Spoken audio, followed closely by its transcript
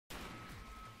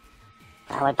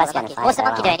Oh, we're both gonna fight. What's the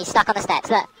monkey doing? He's stuck on the steps,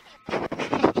 look.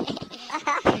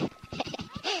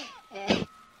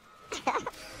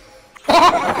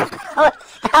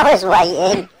 I was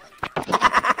waiting.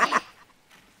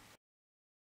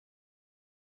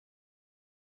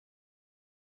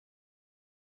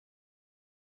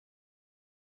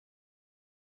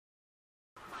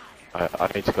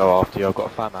 I need to go after you. I've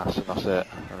got a FAMAS and that's it,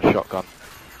 and a shotgun.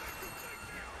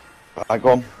 Right, go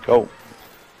on, go.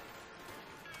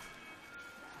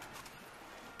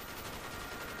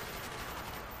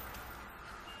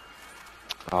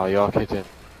 Oh, you are kidding.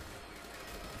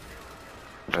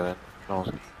 Okay then. No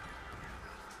one's...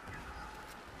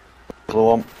 Blue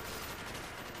one.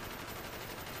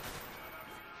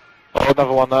 Oh,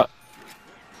 another one that.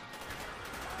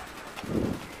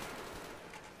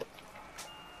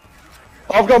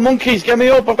 I've got monkeys, get me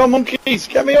up, I've got monkeys,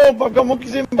 get me up, I've got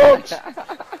monkeys in box.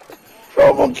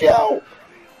 Throw a monkey out.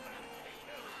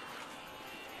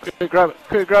 Quick, grab it,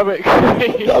 quick, grab it.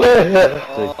 Got it.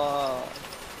 Oh.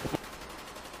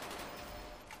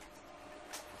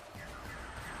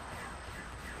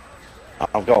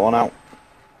 I've got one out.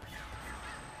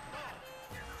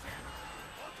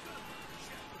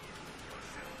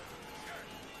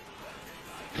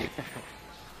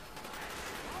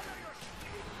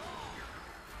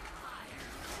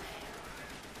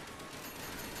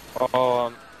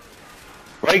 Oh,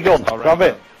 Ray gun, Oh, ray grab gun.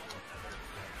 it.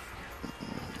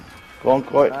 Go on,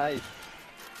 quick. Nice.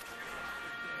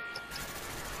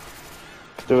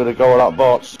 Do it a go at that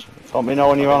box. Let me know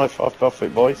when you're on it,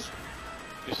 perfect, boys.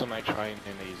 just to make training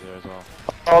easier as well.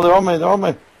 Oh, they're on me, they're on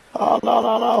me. Oh, no,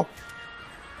 no, no.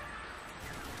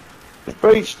 The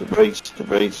breach, the breach, the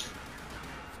breach.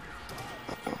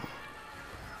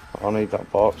 I need that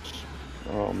box.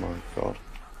 Oh my god.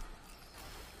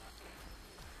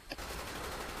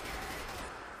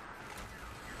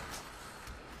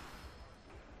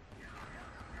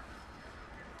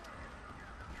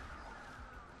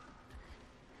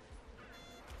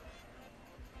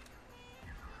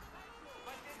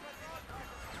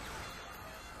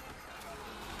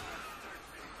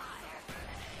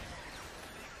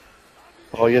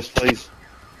 Oh yes, please.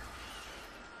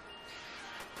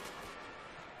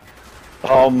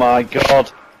 Oh my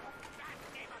god.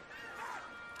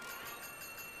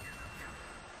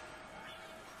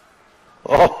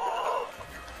 Oh.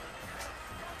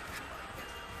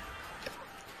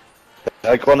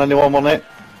 Yeah, go on, anyone want it?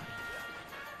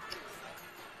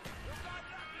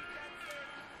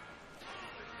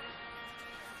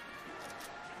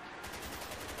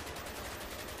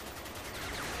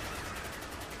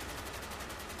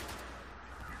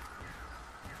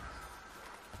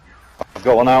 I've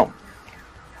got one out.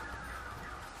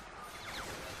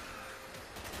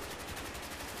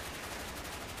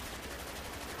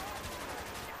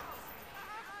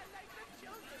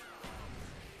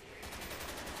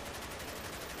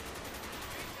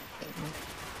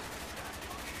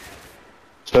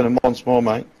 Turn him once more,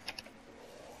 mate.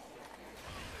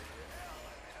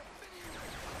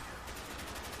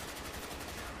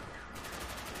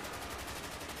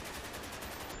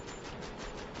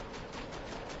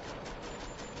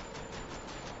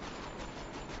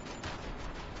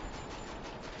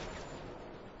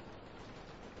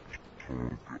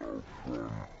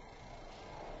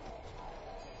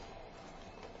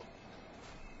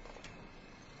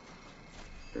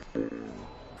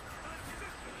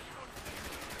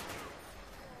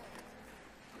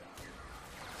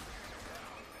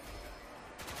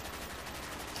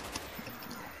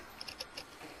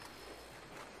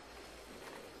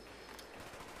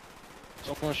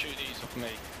 Someone shoot these off me.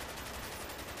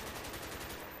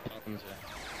 Buttons there.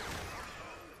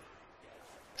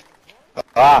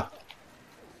 Ah!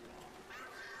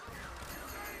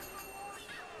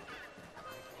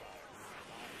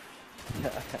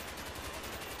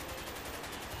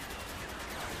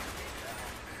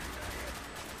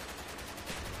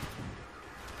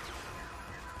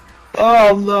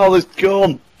 Oh no, it's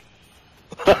gone!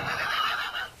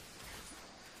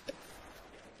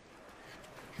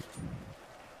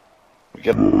 We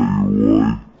get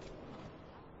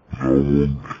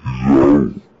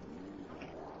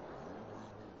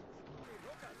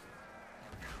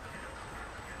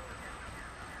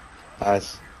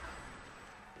nice.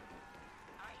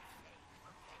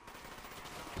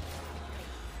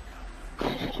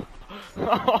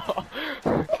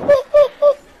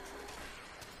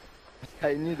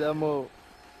 I need ammo.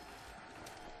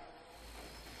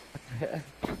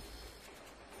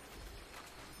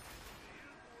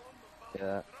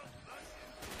 Yeah.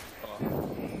 Oh,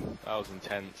 that was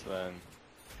intense then.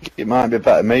 It might be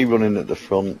better me running at the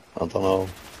front. I don't know.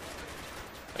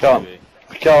 Can't. Maybe.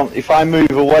 can't. If I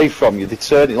move away from you, they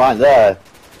turn it like there.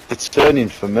 They're turning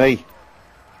for me.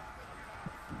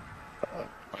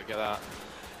 I get that.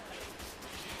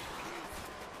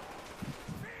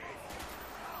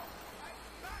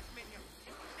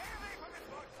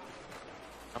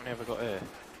 How many have I got here?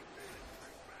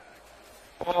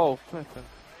 Oh, flipping.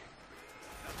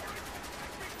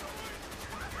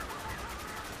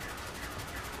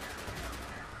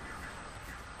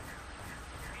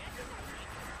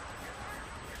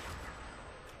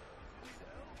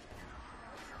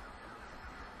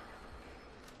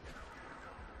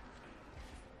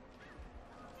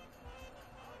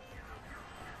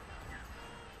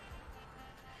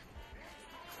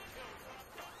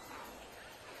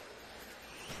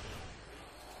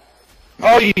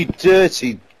 Oh, you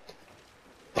dirty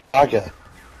bagger.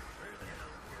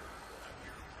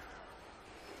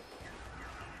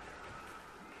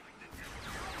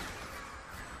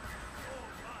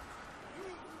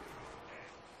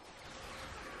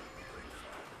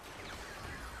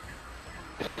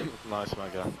 Nice,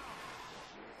 Mega.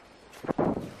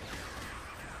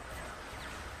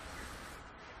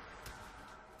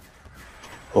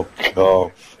 Fuck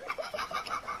off.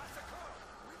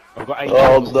 I've got 8 Oh,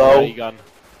 rounds on the no. ray gun.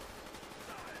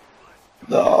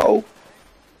 No.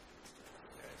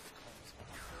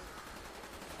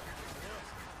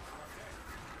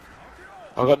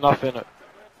 I've got nothing.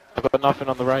 I've got nothing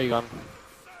on the ray gun.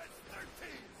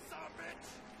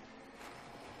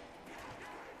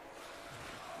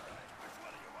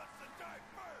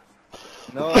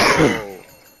 No.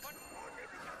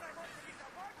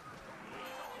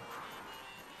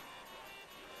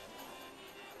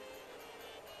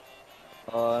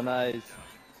 Oh, nice.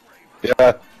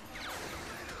 Yeah.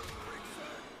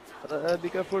 Be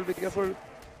careful, be careful.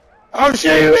 I'm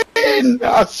shooting!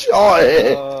 I shot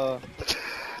it!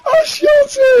 I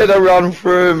shot it and I ran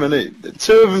through him, and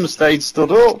two of them stayed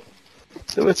stood up.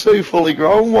 There were 2 fully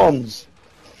grown ones.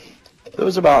 There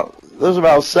was about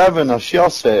 7, I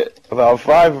shot it. About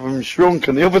 5 of them shrunk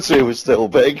and the other 2 were still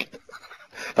big.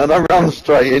 And I ran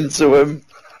straight into him.